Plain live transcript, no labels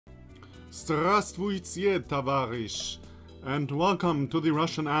Здравствуйте, товарищ, and welcome to the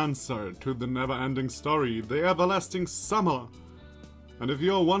Russian answer to the never-ending story, The Everlasting Summer. And if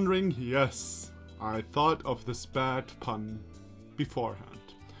you're wondering, yes, I thought of this bad pun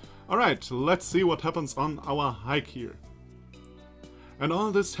beforehand. Alright, let's see what happens on our hike here. And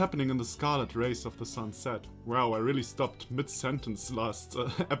all this happening in the scarlet rays of the sunset. Wow, I really stopped mid-sentence last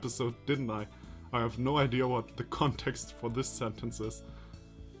episode, didn't I? I have no idea what the context for this sentence is.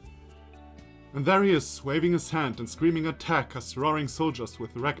 And there he is, waving his hand and screaming attack as roaring soldiers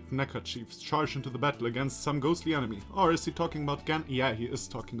with wrecked neckerchiefs charge into the battle against some ghostly enemy. Or is he talking about Genda? Yeah, he is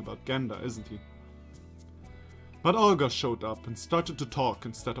talking about Genda, isn't he? But Olga showed up and started to talk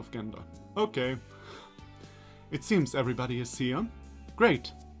instead of Genda. Okay. It seems everybody is here.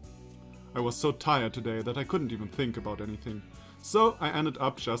 Great. I was so tired today that I couldn't even think about anything. So I ended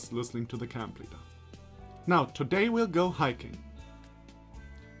up just listening to the camp leader. Now, today we'll go hiking.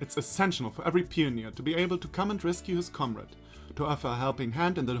 It's essential for every pioneer to be able to come and rescue his comrade, to offer a helping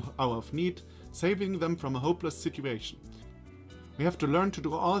hand in the hour of need, saving them from a hopeless situation. We have to learn to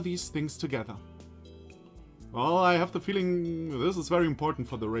do all these things together. Well, I have the feeling this is very important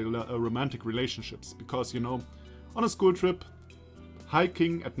for the romantic relationships, because, you know, on a school trip,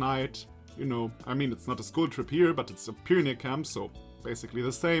 hiking at night, you know, I mean, it's not a school trip here, but it's a pioneer camp, so basically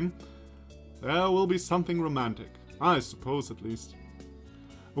the same. There will be something romantic, I suppose at least.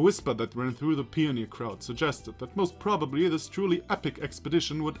 A whisper that ran through the pioneer crowd suggested that most probably this truly epic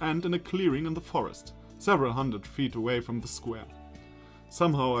expedition would end in a clearing in the forest, several hundred feet away from the square.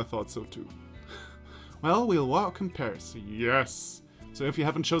 Somehow I thought so too. Well, we'll walk in pairs, yes! So if you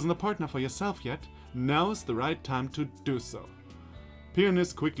haven't chosen a partner for yourself yet, now is the right time to do so.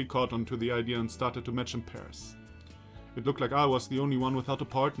 Pioneers quickly caught on to the idea and started to match in pairs. It looked like I was the only one without a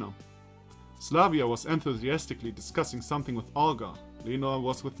partner. Slavia was enthusiastically discussing something with Olga. Lena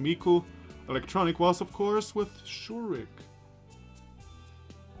was with Miku. Electronic was, of course, with Shurik.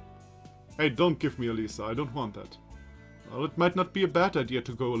 Hey, don't give me Elisa, I don't want that. Well, it might not be a bad idea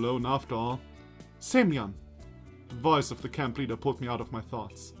to go alone after all. Semyon! The voice of the camp leader pulled me out of my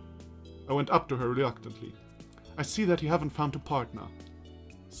thoughts. I went up to her reluctantly. I see that you haven't found a partner.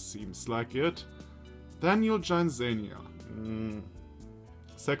 Seems like it. Then you'll join Xenia.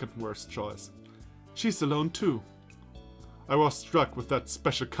 Second worst choice. She's alone too. I was struck with that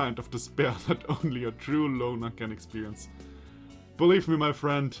special kind of despair that only a true loner can experience. Believe me, my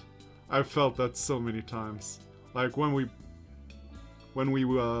friend, I've felt that so many times. Like when we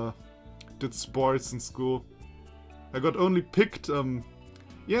did sports in school. I got only picked,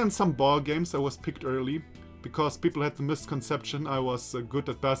 yeah, in some ball games I was picked early, because people had the misconception I was good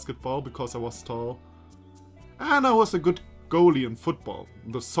at basketball because I was tall. And I was a good goalie in football,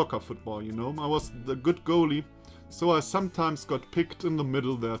 the soccer football, you know. I was the good goalie, so I sometimes got picked in the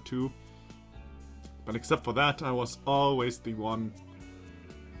middle there too. But except for that, I was always the one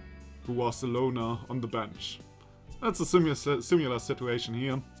who was the loner on the bench. That's a similar situation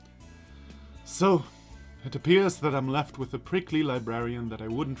here. So, it appears that I'm left with a prickly librarian that I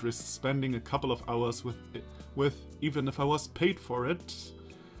wouldn't risk spending a couple of hours with even if I was paid for it.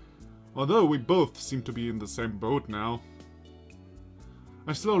 Although we both seem to be in the same boat now.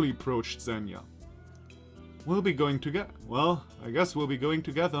 I slowly approached Xenia. We'll be going together. Well, I guess we'll be going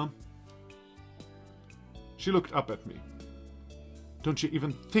together. She looked up at me. Don't you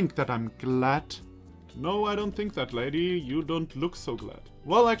even think that I'm glad? No, I don't think that, lady. You don't look so glad.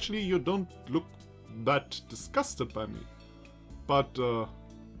 Well, actually, you don't look that disgusted by me. But,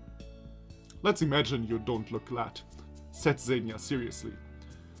 let's imagine you don't look glad, said Xenia seriously.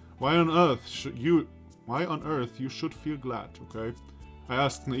 Why on earth you should feel glad, okay? I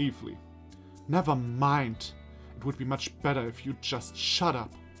asked naively. Never mind. It would be much better if you just shut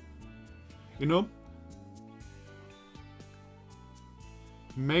up. You know,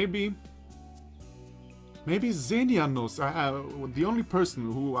 maybe Xenia knows. The only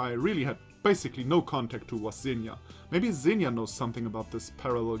person who I really had basically no contact to was Xenia. Maybe Xenia knows something about this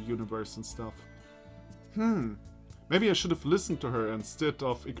parallel universe and stuff. Maybe I should have listened to her instead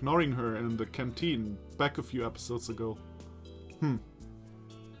of ignoring her in the canteen back a few episodes ago.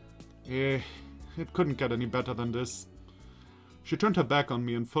 It couldn't get any better than this. She turned her back on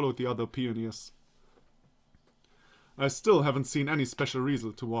me and followed the other pioneers. I still haven't seen any special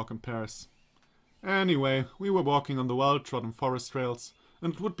reason to walk in pairs. Anyway, we were walking on the well-trodden forest trails,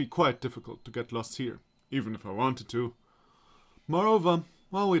 and it would be quite difficult to get lost here, even if I wanted to. Moreover,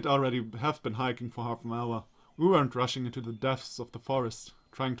 while we'd already have been hiking for half an hour, we weren't rushing into the depths of the forest,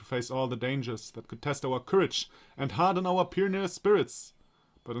 trying to face all the dangers that could test our courage and harden our pioneer spirits.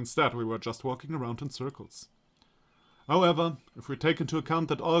 But instead we were just walking around in circles. However, if we take into account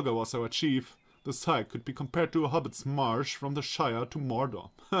that Olga was our chief, this hike could be compared to a hobbit's march from the Shire to Mordor.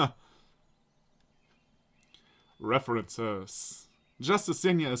 References. Just as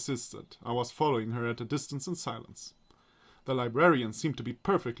Xenia assisted, I was following her at a distance in silence. The librarian seemed to be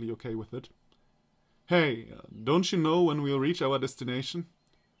perfectly okay with it. Hey, don't you know when we'll reach our destination?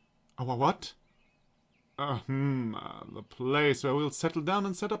 Our what? The place where we'll settle down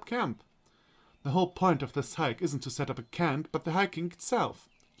and set up camp. The whole point of this hike isn't to set up a camp, but the hiking itself.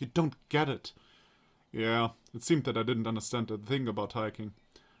 You don't get it. Yeah, it seemed that I didn't understand a thing about hiking.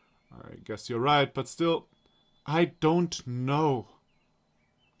 I guess you're right, but still, I don't know.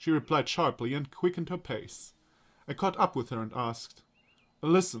 She replied sharply and quickened her pace. I caught up with her and asked,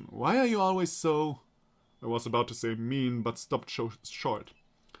 Listen, why are you always so... I was about to say mean, but stopped short.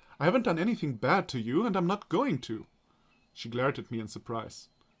 I haven't done anything bad to you, and I'm not going to. She glared at me in surprise.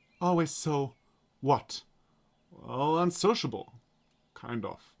 Always so... what? Well, unsociable. Kind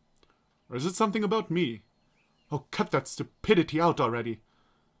of. Or is it something about me? Oh, cut that stupidity out already.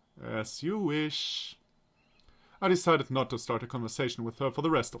 As you wish. I decided not to start a conversation with her for the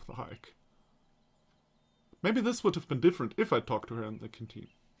rest of the hike. Maybe this would have been different if I talked to her in the canteen.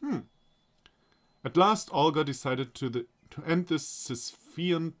 At last, Olga decided to end this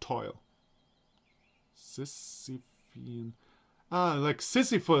Sisyphean toil. Sisyphean... Ah, like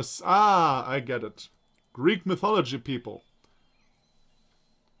Sisyphus. Ah, I get it. Greek mythology, people.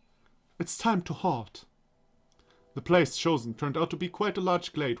 It's time to halt. The place chosen turned out to be quite a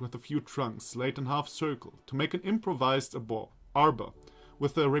large glade with a few trunks laid in half circle to make an improvised arbor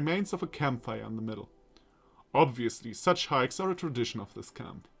with the remains of a campfire in the middle. Obviously, such hikes are a tradition of this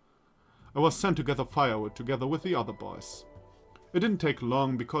camp. I was sent to gather firewood together with the other boys. It didn't take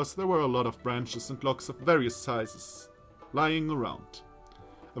long because there were a lot of branches and logs of various sizes lying around.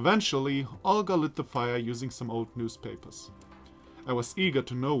 Eventually, Olga lit the fire using some old newspapers. I was eager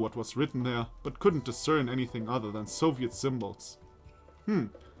to know what was written there, but couldn't discern anything other than Soviet symbols.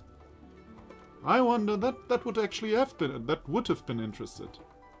 I wonder that would actually have been interested.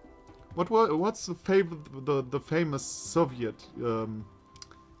 What's the famous Soviet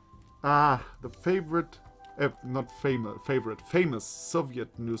famous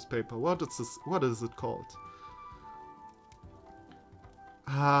Soviet newspaper? What is it called?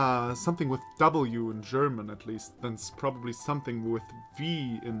 Something with W in German at least. Then it's probably something with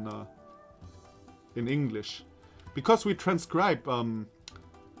V in English, because we transcribe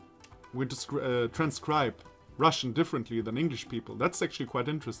transcribe Russian differently than English people. That's actually quite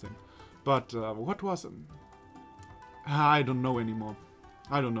interesting. But what was it? I don't know anymore.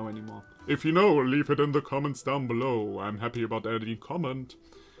 If you know, leave it in the comments down below. I'm happy about any comment.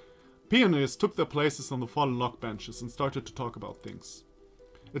 Pioneers took their places on the fallen log benches and started to talk about things.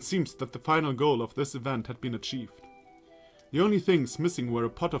 It seems that the final goal of this event had been achieved. The only things missing were a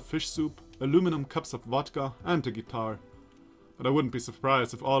pot of fish soup, aluminum cups of vodka, and a guitar. But I wouldn't be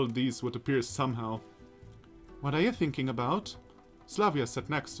surprised if all of these would appear somehow. What are you thinking about? Slavia sat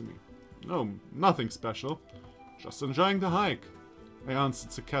next to me. No, nothing special. Just enjoying the hike, I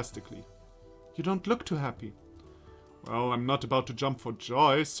answered sarcastically. You don't look too happy. Well, I'm not about to jump for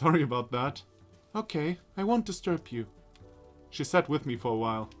joy, sorry about that. Okay, I won't disturb you. She sat with me for a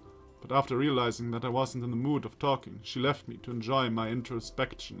while, but after realizing that I wasn't in the mood of talking, she left me to enjoy my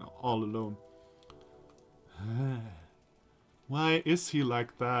introspection all alone. Why is he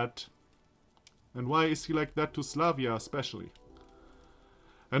like that? And why is he like that to Slavia especially?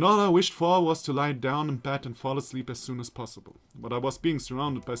 And all I wished for was to lie down in bed and fall asleep as soon as possible. But I was being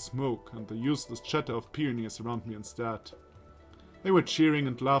surrounded by smoke and the useless chatter of pioneers around me instead. They were cheering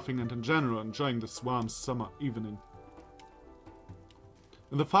and laughing and in general enjoying the warm summer evening.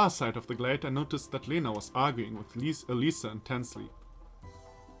 In the far side of the glade I noticed that Lena was arguing with Elisa intensely.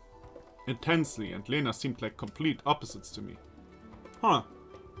 And Lena seemed like complete opposites to me.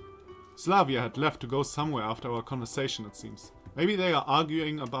 Slavia had left to go somewhere after our conversation, it seems. Maybe they are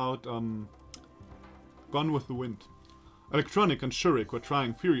arguing about, Gone with the Wind. Electronic and Shurik were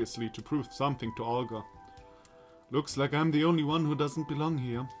trying furiously to prove something to Olga. Looks like I'm the only one who doesn't belong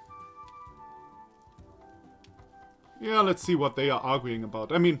here. Yeah, let's see what they are arguing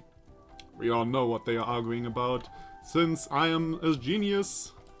about. I mean, we all know what they are arguing about, since I am a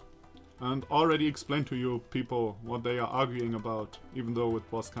genius and already explained to you people what they are arguing about, even though it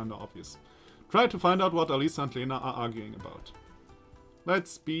was kinda obvious. Try to find out what Elisa and Lena are arguing about.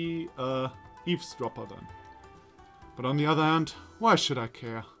 Let's be a eavesdropper then. But on the other hand, why should I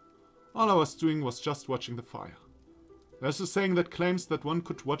care? All I was doing was just watching the fire. There's a saying that claims that one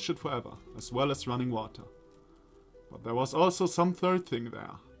could watch it forever, as well as running water. But there was also some third thing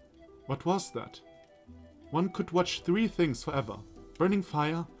there. What was that? One could watch 3 things forever. Burning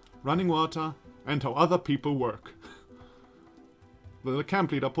fire, running water, and how other people work. The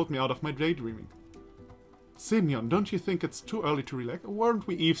camp leader pulled me out of my daydreaming. Simeon, don't you think it's too early to relax? Weren't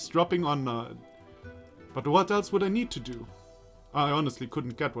we eavesdropping on... But what else would I need to do? I honestly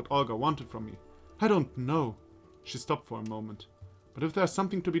couldn't get what Olga wanted from me. I don't know. She stopped for a moment. But if there's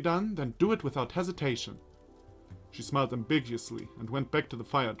something to be done, then do it without hesitation. She smiled ambiguously and went back to the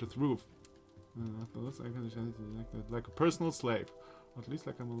fire to the roof. Like a personal slave. Or at least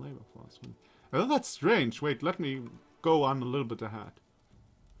like I'm a labor force. Well, that's strange. Wait, let me go on a little bit ahead.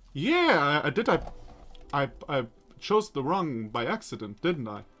 Yeah, I chose the wrong by accident, didn't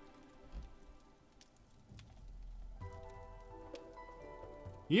I?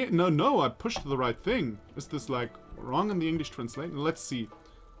 Yeah, no, I pushed the right thing. Is this, like, wrong in the English translation? Let's see.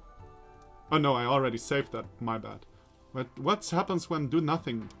 Oh, no, I already saved that. My bad. But what happens when do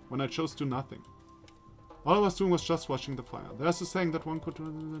nothing? When I chose do nothing? All I was doing was just watching the fire. There's a saying that one could...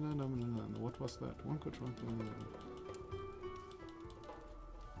 What was that? One could...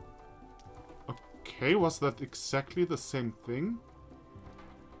 Okay, was that exactly the same thing?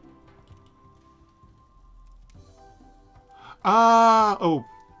 Ah! Oh.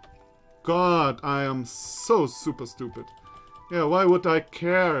 God, I am so super stupid. Yeah, why would I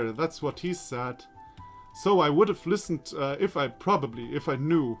care? That's what he said. So I would have listened if I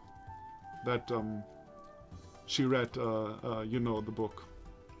knew that she read, you know, the book.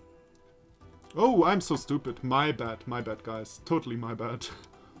 Oh, I'm so stupid. My bad, guys. Totally my bad.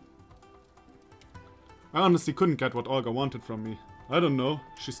 I honestly couldn't get what Olga wanted from me. I don't know.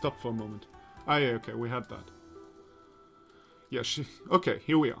 She stopped for a moment. Ah, yeah, okay, we had that. Yeah, okay,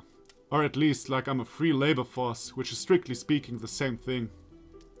 here we are. Or at least, like I'm a free labor force, which is strictly speaking the same thing.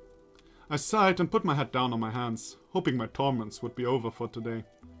 I sighed and put my head down on my hands, hoping my torments would be over for today.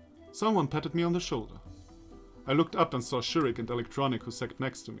 Someone patted me on the shoulder. I looked up and saw Shurik and Electronic who sat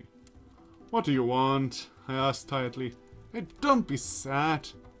next to me. What do you want? I asked tiredly. Hey, don't be sad.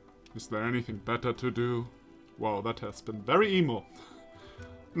 Is there anything better to do? Wow, that has been very emo.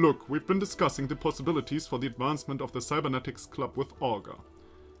 Look, we've been discussing the possibilities for the advancement of the Cybernetics Club with Olga.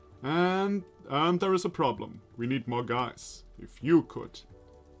 And there is a problem. We need more guys. If you could.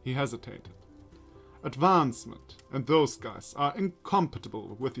 He hesitated. Advancement and those guys are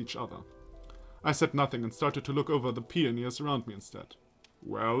incompatible with each other. I said nothing and started to look over the pioneers around me instead.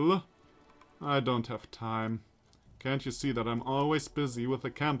 Well, I don't have time. Can't you see that I'm always busy with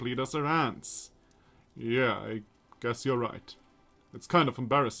the camp leaders' errands? Yeah, I guess you're right. It's kind of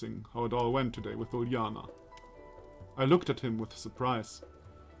embarrassing how it all went today with Uliana. I looked at him with surprise.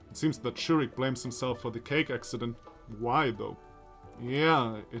 It seems that Shurik blames himself for the cake accident. Why, though?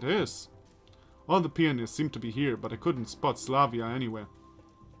 Yeah, it is. All the pioneers seem to be here, but I couldn't spot Slavia anywhere.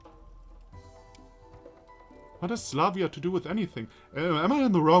 What has Slavia to do with anything? Am I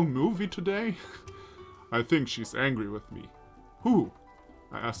in the wrong movie today? I think she's angry with me. Who?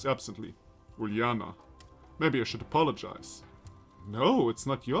 I asked absently. Uliana. Maybe I should apologize. No, it's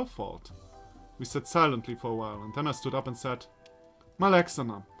not your fault. We sat silently for a while, and then I stood up and said, My legs are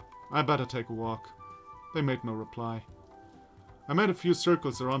numb. I better take a walk. They made no reply. I made a few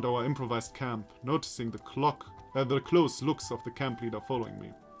circles around our improvised camp, noticing the close looks of the camp leader following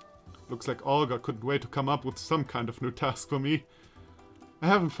me. Looks like Olga couldn't wait to come up with some kind of new task for me. I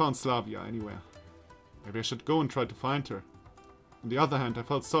haven't found Slavia anywhere. Maybe I should go and try to find her. On the other hand, I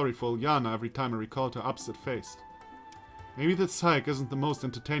felt sorry for Uliana every time I recalled her upset face. Maybe this hike isn't the most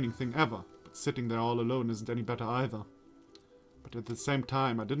entertaining thing ever, but sitting there all alone isn't any better either. But at the same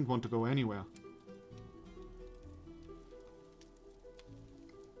time, I didn't want to go anywhere.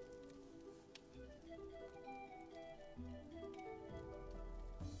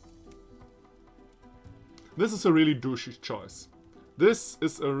 This is a really douchey choice. This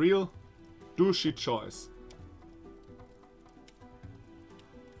is a real douchey choice.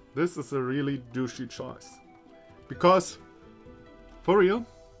 This is a really douchey choice. Because, for real,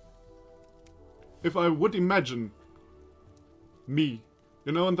 if I would imagine me,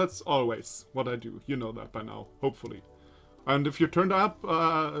 you know, and that's always what I do, you know that by now, hopefully. And if you turned up,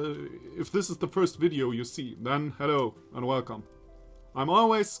 if this is the first video you see, then hello and welcome. I'm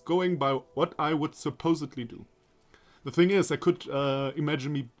always going by what I would supposedly do. The thing is, I could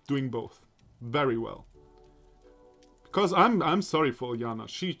imagine me doing both very well. Because I'm sorry for Uliana.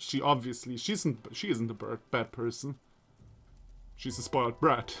 She obviously she isn't a bad person. She's a spoiled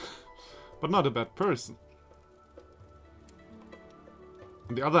brat, but not a bad person.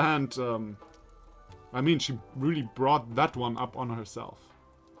 On the other hand, I mean, she really brought that one up on herself.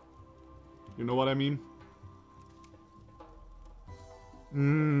 You know what I mean?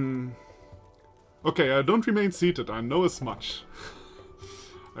 Okay, I don't remain seated. I know as much.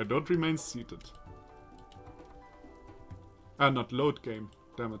 I don't remain seated. Not load game.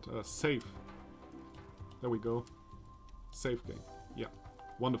 Damn it. Save. There we go. Save game. Yeah.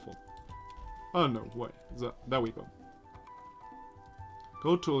 Wonderful. Oh no, wait. There we go.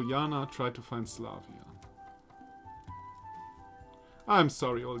 Go to Uljana, try to find Slavia. I'm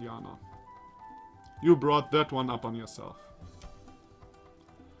sorry, Uljana. You brought that one up on yourself.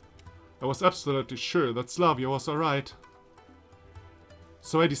 I was absolutely sure that Slavia was alright.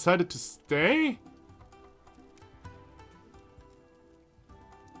 So I decided to stay?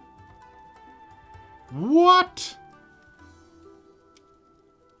 What?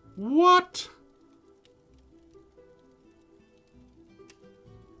 What?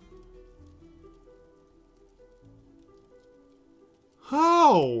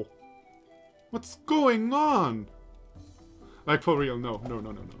 How? What's going on? Like, for real, no.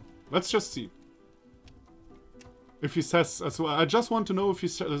 Let's just see. If he says as well. I just want to know if he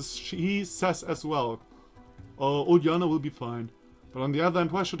says as well. Uljana will be fine. But on the other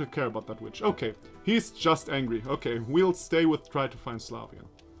hand, why should I care about that witch? Okay, he's just angry. Okay, we'll stay with try to find Slavia.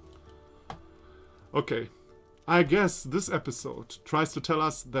 Okay, I guess this episode tries to tell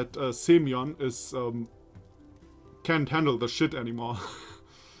us that Semyon is can't handle the shit anymore.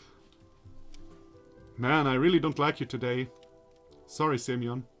 Man, I really don't like you today. Sorry,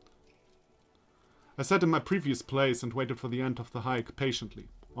 Semyon. I sat in my previous place and waited for the end of the hike patiently,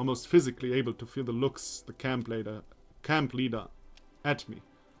 almost physically able to feel the looks the camp leader at me.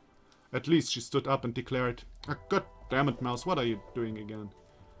 At least she stood up and declared, God damn it, Mouse, what are you doing again?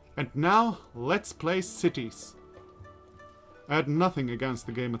 And now, let's play cities. I had nothing against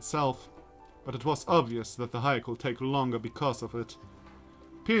the game itself, but it was obvious that the hike will take longer because of it.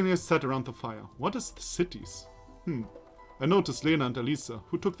 Pioneers sat around the fire. What is the cities? I noticed Lena and Elisa,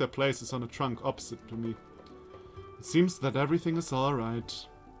 who took their places on a trunk opposite to me. It seems that everything is alright.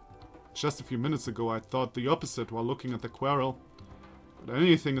 Just a few minutes ago I thought the opposite while looking at the quarrel. But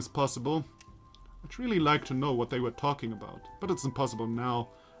anything is possible. I'd really like to know what they were talking about, but it's impossible now,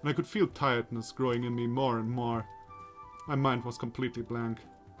 and I could feel tiredness growing in me more and more. My mind was completely blank.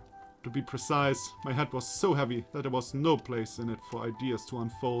 To be precise, my head was so heavy that there was no place in it for ideas to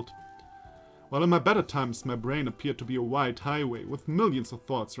unfold. While in my better times my brain appeared to be a wide highway with millions of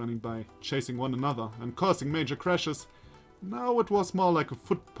thoughts running by, chasing one another and causing major crashes, now it was more like a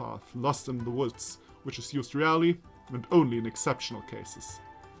footpath lost in the woods, which is used rarely and only in exceptional cases.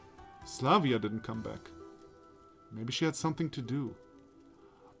 Slavia didn't come back. Maybe she had something to do.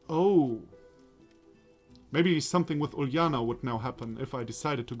 Oh. Maybe something with Uljana would now happen if I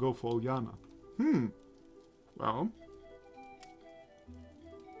decided to go for Uljana. Well.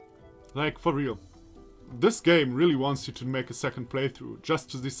 Like, for real. This game really wants you to make a second playthrough, just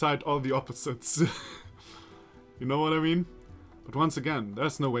to decide all the opposites. You know what I mean? But once again,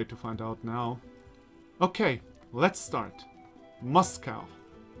 there's no way to find out now. Okay, let's start. Moscow.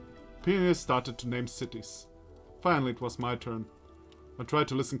 Pioneers started to name cities. Finally, it was my turn. I tried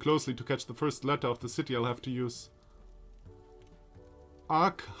to listen closely to catch the first letter of the city I'll have to use.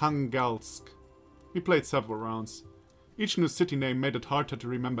 Arkhangelsk. We played several rounds. Each new city name made it harder to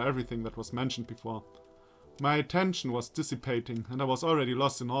remember everything that was mentioned before. My attention was dissipating, and I was already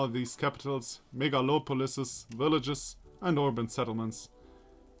lost in all these capitals, megalopolises, villages, and urban settlements.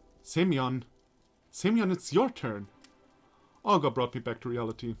 Semyon. Semyon, it's your turn. Olga brought me back to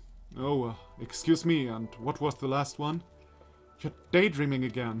reality. Oh, excuse me, and what was the last one? You're daydreaming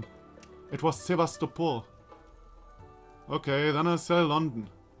again. It was Sevastopol. Okay, then I'll say London.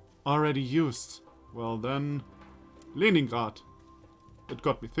 Already used. Well then... Leningrad. It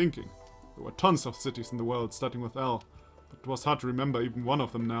got me thinking. There were tons of cities in the world starting with L, but it was hard to remember even one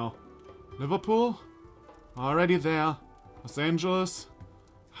of them now. Liverpool? Already there. Los Angeles?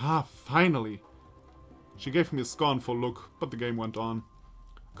 Ah, finally. She gave me a scornful look, but the game went on.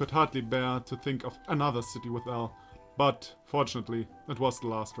 I could hardly bear to think of another city with L, but, fortunately, it was the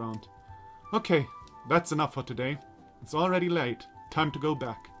last round. Okay, that's enough for today. It's already late. Time to go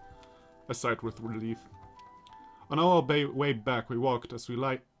back. I sighed with relief. On our way back, we walked as we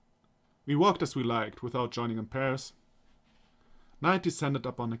liked, without joining in pairs. Night descended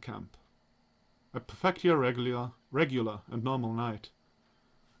upon the camp. A perfectly regular and normal night.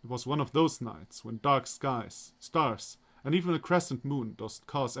 It was one of those nights when dark skies, stars, and even a crescent moon doesn't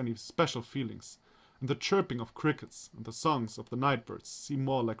cause any special feelings, and the chirping of crickets and the songs of the nightbirds seem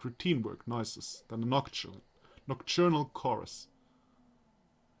more like routine work noises than a nocturnal chorus.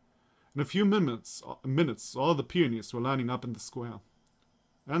 In a few minutes, all the pioneers were lining up in the square.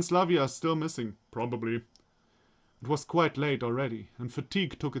 And Slavia is still missing, probably. It was quite late already, and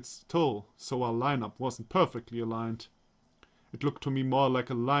fatigue took its toll, so our lineup wasn't perfectly aligned. It looked to me more like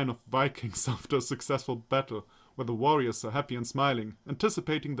a line of Vikings after a successful battle, where the warriors are happy and smiling,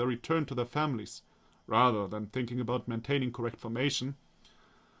 anticipating their return to their families, rather than thinking about maintaining correct formation.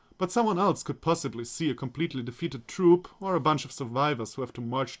 But someone else could possibly see a completely defeated troop, or a bunch of survivors who have to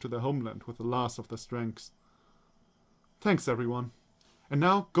march to their homeland with the last of their strength. Thanks, everyone. And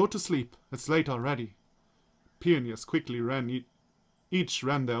now, go to sleep. It's late already. Pioneers quickly each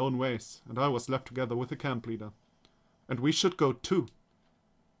ran their own ways, and I was left together with the camp leader. And we should go too.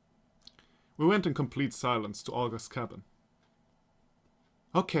 We went in complete silence to Olga's cabin.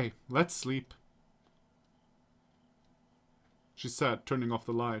 Okay, let's sleep, she said, turning off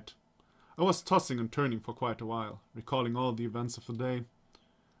the light. I was tossing and turning for quite a while, recalling all the events of the day.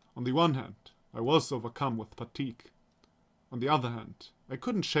 On the one hand, I was overcome with fatigue. On the other hand, I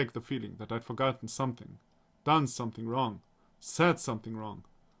couldn't shake the feeling that I'd forgotten something, done something wrong, said something wrong.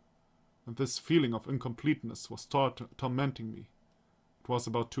 And this feeling of incompleteness was tormenting me. It was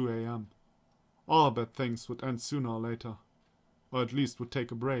about 2 a.m. All bad things would end sooner or later, or at least would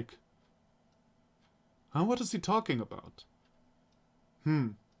take a break. Huh, what is he talking about?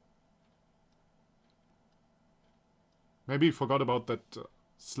 Maybe he forgot about that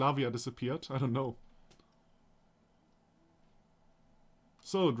Slavia disappeared? I don't know.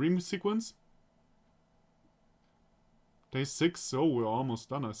 So, dream sequence? Day 6, so we're almost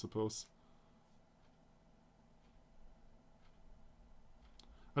done, I suppose.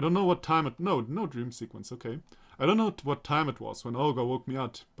 I don't know what time it... No dream sequence, okay. I don't know what time it was when Olga woke me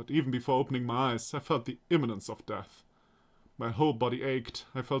up, but even before opening my eyes, I felt the imminence of death. My whole body ached,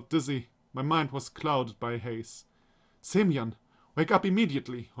 I felt dizzy, my mind was clouded by haze. Semyon, wake up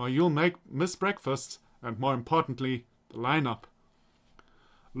immediately, or you'll miss breakfast, and more importantly, the lineup.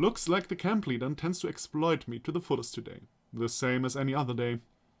 Looks like the camp leader intends to exploit me to the fullest today, the same as any other day.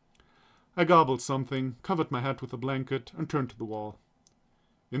 I garbled something, covered my head with a blanket, and turned to the wall.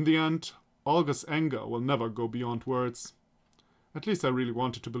 In the end, Olga's anger will never go beyond words. At least I really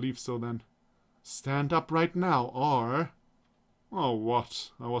wanted to believe so then. Stand up right now, or... Oh,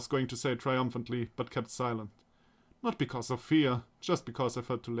 what? I was going to say triumphantly, but kept silent. Not because of fear, just because I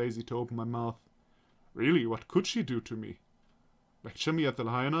felt too lazy to open my mouth. Really, what could she do to me? Lecture me at the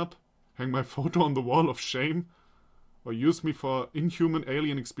lineup? Hang my photo on the wall of shame? Or use me for inhuman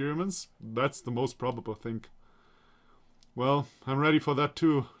alien experiments? That's the most probable thing. Well, I'm ready for that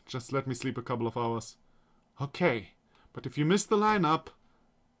too. Just let me sleep a couple of hours. Okay, but if you miss the lineup...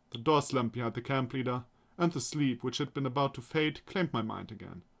 The door slammed behind the camp leader, and the sleep, which had been about to fade, claimed my mind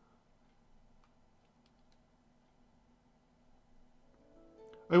again.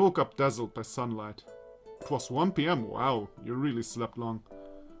 I woke up dazzled by sunlight. It was 1 p.m. Wow, you really slept long.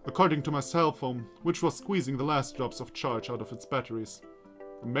 According to my cell phone, which was squeezing the last drops of charge out of its batteries.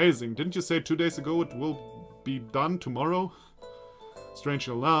 Amazing, didn't you say 2 days ago it will be done tomorrow?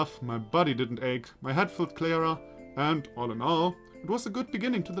 Strangely enough, my body didn't ache, my head felt clearer, and, all in all, it was a good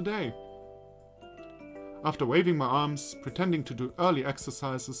beginning to the day. After waving my arms, pretending to do early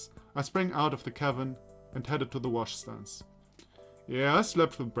exercises, I sprang out of the cabin and headed to the washstands. Yeah, I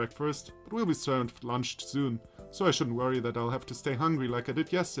slept with breakfast, but we'll be served lunch soon, so I shouldn't worry that I'll have to stay hungry like I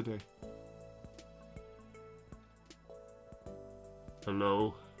did yesterday.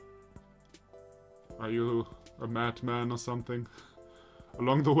 Hello? Are you a madman or something?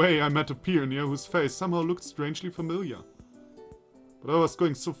 Along the way, I met a pioneer whose face somehow looked strangely familiar. But I was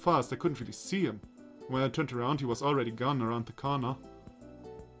going so fast I couldn't really see him. When I turned around, he was already gone around the corner.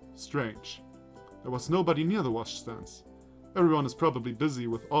 Strange. There was nobody near the washstands. Everyone is probably busy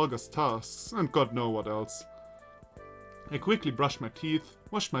with Olga's tasks, and God knows what else. I quickly brushed my teeth,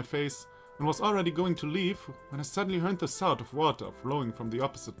 washed my face, and was already going to leave when I suddenly heard the sound of water flowing from the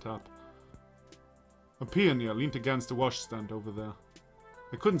opposite tap. A pioneer leaned against the washstand over there.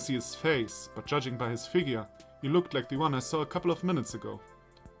 I couldn't see his face, but judging by his figure, he looked like the one I saw a couple of minutes ago.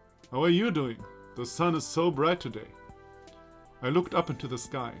 How are you doing? The sun is so bright today. I looked up into the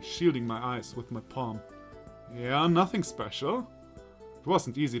sky, shielding my eyes with my palm. Yeah, nothing special. It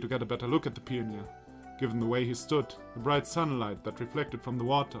wasn't easy to get a better look at the pioneer, given the way he stood, the bright sunlight that reflected from the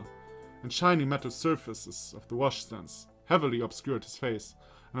water, and shiny metal surfaces of the washstands heavily obscured his face,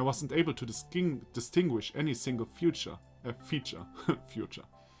 and I wasn't able to distinguish any single feature. Future.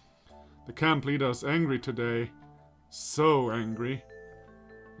 The camp leader is angry today. So angry.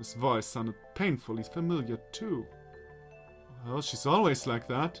 His voice sounded painfully familiar too. Well, she's always like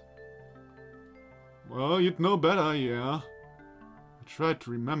that. Well, you'd know better, yeah. I tried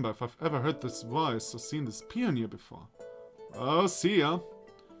to remember if I've ever heard this voice or seen this pioneer before. Oh, see ya.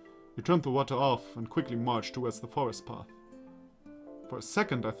 He turned the water off and quickly marched towards the forest path. For a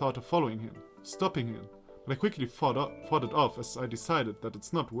second I thought of following him, stopping him, but I quickly fought it off as I decided that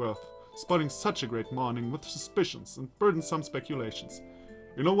it's not worth spoiling such a great morning with suspicions and burdensome speculations.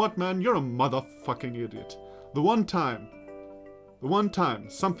 You know what, man? You're a motherfucking idiot. The one time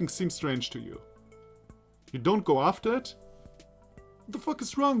something seems strange to you, you don't go after it? What the fuck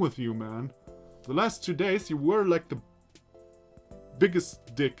is wrong with you, man? The last 2 days you were like the biggest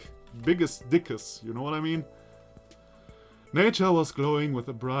dickus, you know what I mean? Nature was glowing with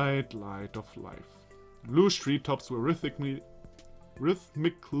a bright light of life. Loose treetops were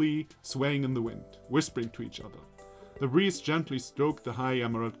rhythmically swaying in the wind, whispering to each other. The breeze gently stroked the high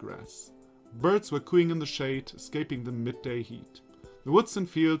emerald grass. Birds were cooing in the shade, escaping the midday heat. The woods and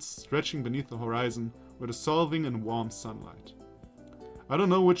fields, stretching beneath the horizon, were dissolving in warm sunlight. I don't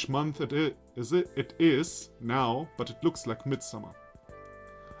know which month it is now, but it looks like midsummer.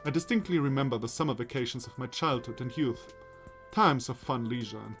 I distinctly remember the summer vacations of my childhood and youth. Times of fun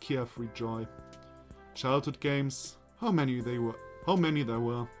leisure and carefree joy. Childhood games, how many there were.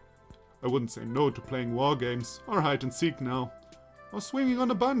 I wouldn't say no to playing war games, or hide and seek now, or swinging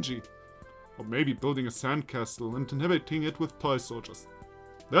on a bungee, or maybe building a sandcastle and inhabiting it with toy soldiers.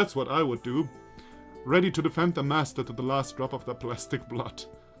 That's what I would do, ready to defend their master to the last drop of their plastic blood.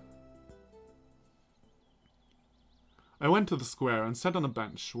 I went to the square and sat on a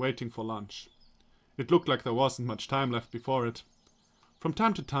bench, waiting for lunch. It looked like there wasn't much time left before it. From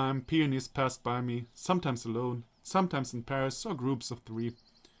time to time, peonies passed by me, sometimes alone, sometimes in pairs or groups of 3.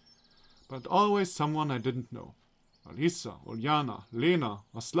 But always someone I didn't know. Alisa, Uljana, Lena,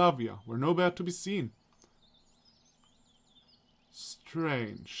 or Slavia were nowhere to be seen.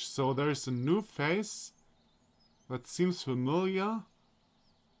 Strange. So there's a new face that seems familiar,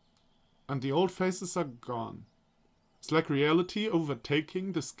 and the old faces are gone. It's like reality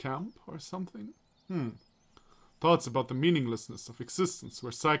overtaking this camp or something? Thoughts about the meaninglessness of existence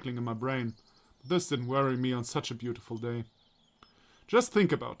were cycling in my brain, but this didn't worry me on such a beautiful day. Just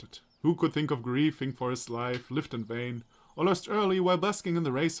think about it. Who could think of grieving for his life, lived in vain, or lost early while basking in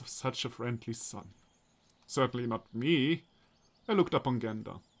the rays of such a friendly sun? Certainly not me. I looked up on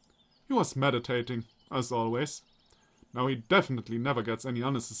Genda. He was meditating, as always. Now he definitely never gets any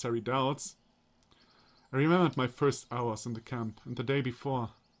unnecessary doubts. I remembered my first hours in the camp, and the day before,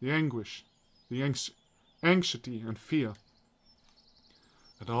 the anguish, the anxiety and fear.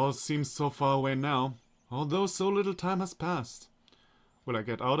 It all seems so far away now, although so little time has passed. Will I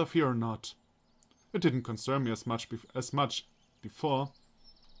get out of here or not? It didn't concern me as much before.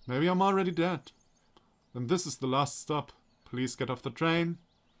 Maybe I'm already dead. Then this is the last stop. Please get off the train.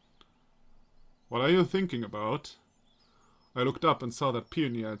 What are you thinking about? I looked up and saw that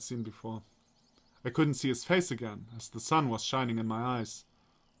peony I had seen before. I couldn't see his face again, as the sun was shining in my eyes.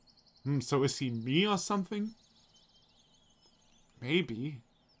 So is he me or something? Maybe.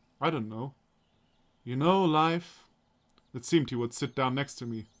 I don't know. You know, life. It seemed he would sit down next to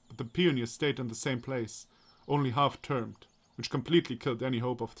me, but the pioneer stayed in the same place, only half-termed, which completely killed any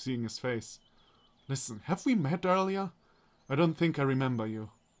hope of seeing his face. Listen, have we met earlier? I don't think I remember you.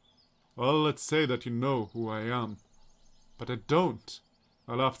 Well, let's say that you know who I am. But I don't.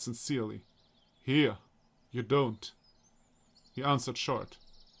 I laughed sincerely. Here, you don't. He answered short.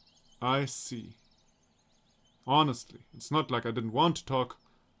 I see. Honestly, it's not like I didn't want to talk.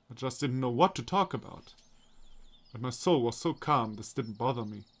 I just didn't know what to talk about. But my soul was so calm this didn't bother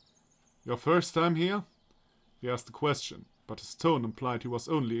me. Your first time here? He asked the question, but his tone implied he was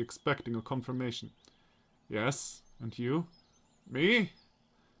only expecting a confirmation. Yes, and you? Me?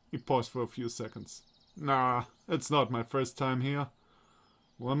 He paused for a few seconds. Nah, it's not my first time here.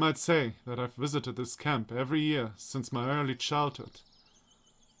 One might say that I've visited this camp every year since my early childhood.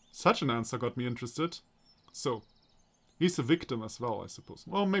 Such an answer got me interested. So, he's a victim as well, I suppose.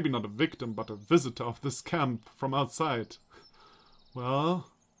 Well, maybe not a victim, but a visitor of this camp from outside. Well,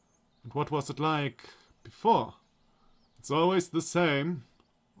 and what was it like before? It's always the same.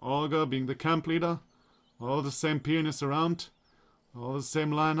 Olga being the camp leader, all the same peonies around, all the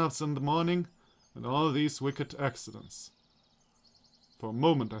same lineups in the morning, and all these wicked accidents. For a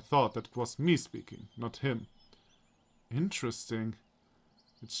moment I thought that it was me speaking, not him. Interesting.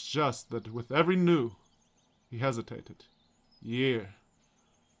 It's just that with every new... He hesitated. Year.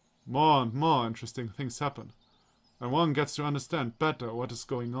 More and more interesting things happen, and one gets to understand better what is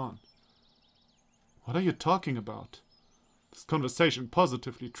going on. What are you talking about? This conversation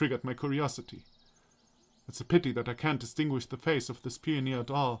positively triggered my curiosity. It's a pity that I can't distinguish the face of this pioneer at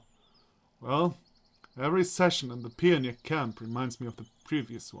all. Well, every session in the pioneer camp reminds me of the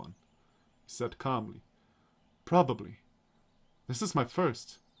previous one, he said calmly. Probably. This is my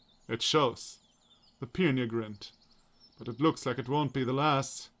first. It shows. The pioneer grinned. But it looks like it won't be the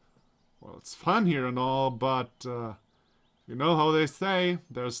last. Well, it's fun here and all, but, you know how they say,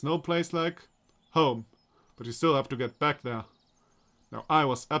 there's no place like home. But you still have to get back there. Now, I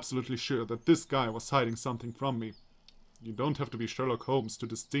was absolutely sure that this guy was hiding something from me. You don't have to be Sherlock Holmes to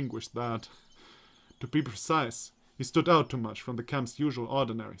distinguish that. To be precise, he stood out too much from the camp's usual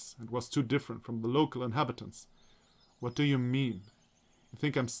ordinaries, and was too different from the local inhabitants. What do you mean? You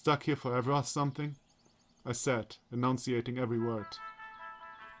think I'm stuck here forever or something? I said, enunciating every word.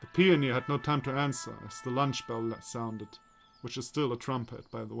 The pioneer had no time to answer as the lunch bell sounded, which is still a trumpet,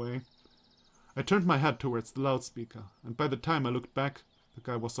 by the way. I turned my head towards the loudspeaker, and by the time I looked back, the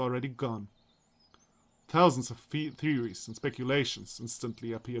guy was already gone. Thousands of theories and speculations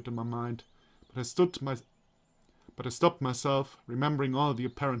instantly appeared in my mind, but I stopped myself, remembering all the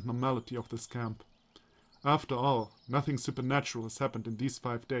apparent normality of this camp. After all, nothing supernatural has happened in these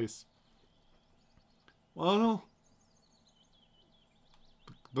 5 days. Well,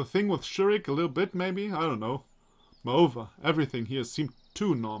 the thing with Shurik a little bit, maybe? I don't know. Moreover, everything here seemed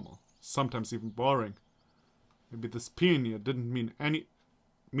too normal, sometimes even boring. Maybe this pioneer didn't mean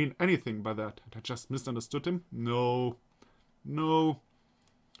anything by that, and I just misunderstood him? No. The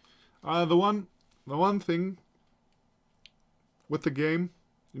one thing with the game,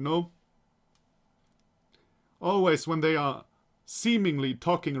 you know, always when they are seemingly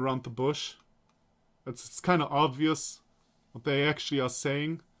talking around the bush, it's kind of obvious what they actually are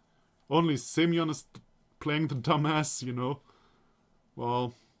saying. Only Simeon is playing the dumbass, you know.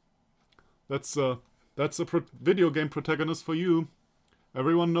 Well, that's a video game protagonist for you.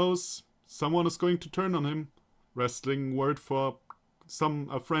 Everyone knows someone is going to turn on him. Wrestling word for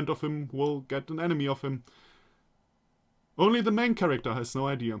a friend of him will get an enemy of him. Only the main character has no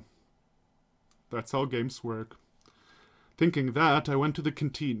idea. That's how games work. Thinking that, I went to the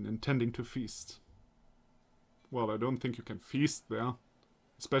canteen, intending to feast. Well, I don't think you can feast there.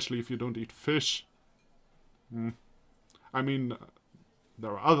 Especially if you don't eat fish. I mean,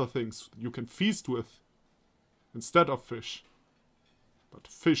 there are other things you can feast with instead of fish. But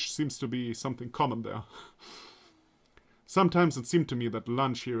fish seems to be something common there. Sometimes it seemed to me that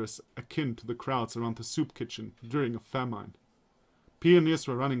lunch here is akin to the crowds around the soup kitchen during a famine. Pioneers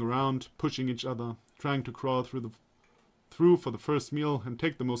were running around, pushing each other, trying to crawl through for the first meal and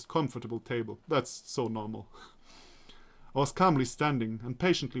take the most comfortable table. That's so normal. I was calmly standing and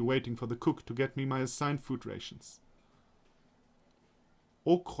patiently waiting for the cook to get me my assigned food rations.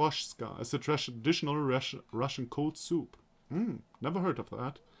 Okroshka is a traditional Russian cold soup. Never heard of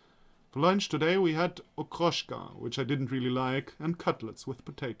that. For lunch today we had okroshka, which I didn't really like, and cutlets with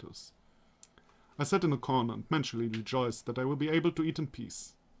potatoes. I sat in a corner and mentally rejoiced that I will be able to eat in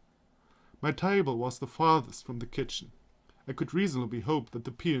peace. My table was the farthest from the kitchen. I could reasonably hope that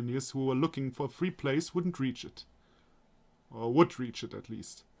the pioneers who were looking for a free place wouldn't reach it. Or would reach it, at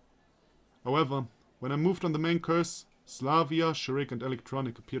least. However, when I moved on the main course, Slavia, Shurik, and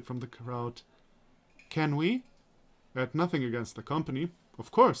Electronic appeared from the crowd. Can we? I had nothing against the company.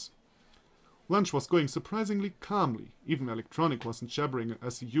 Of course. Lunch was going surprisingly calmly. Even Electronic wasn't jabbering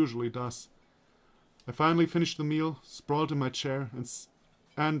as he usually does. I finally finished the meal, sprawled in my chair,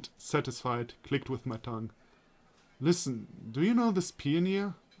 and satisfied, clicked with my tongue. Listen, do you know this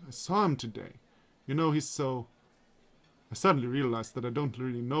pioneer? I saw him today. You know, he's so... I suddenly realized that I don't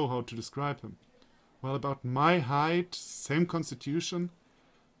really know how to describe him. Well, about my height, same constitution?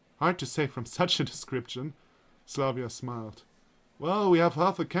 Hard to say from such a description. Slavia smiled. Well, we have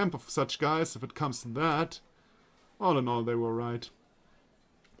half a camp of such guys, if it comes to that. All in all, they were right.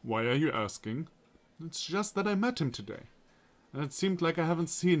 Why are you asking? It's just that I met him today, and it seemed like I haven't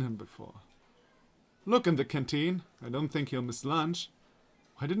seen him before. Look in the canteen. I don't think he'll miss lunch.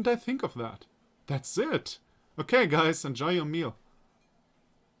 Why didn't I think of that? That's it. Okay, guys, enjoy your meal.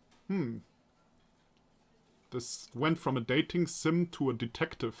 This went from a dating sim to a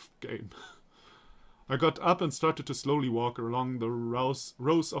detective game. I got up and started to slowly walk along the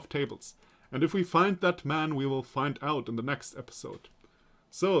rows of tables. And if we find that man, we will find out in the next episode.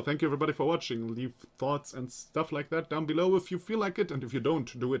 So, thank you everybody for watching. Leave thoughts and stuff like that down below if you feel like it, and if you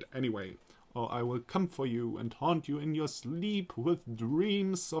don't, do it anyway. Or I will come for you and haunt you in your sleep with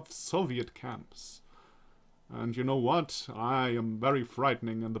dreams of Soviet camps. And you know what? I am very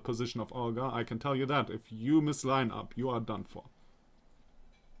frightening in the position of Olga. I can tell you that. If you misline up, you are done for.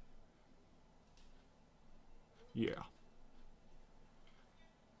 Yeah.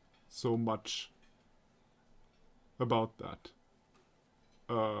 So much about that.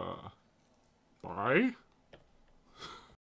 Bye?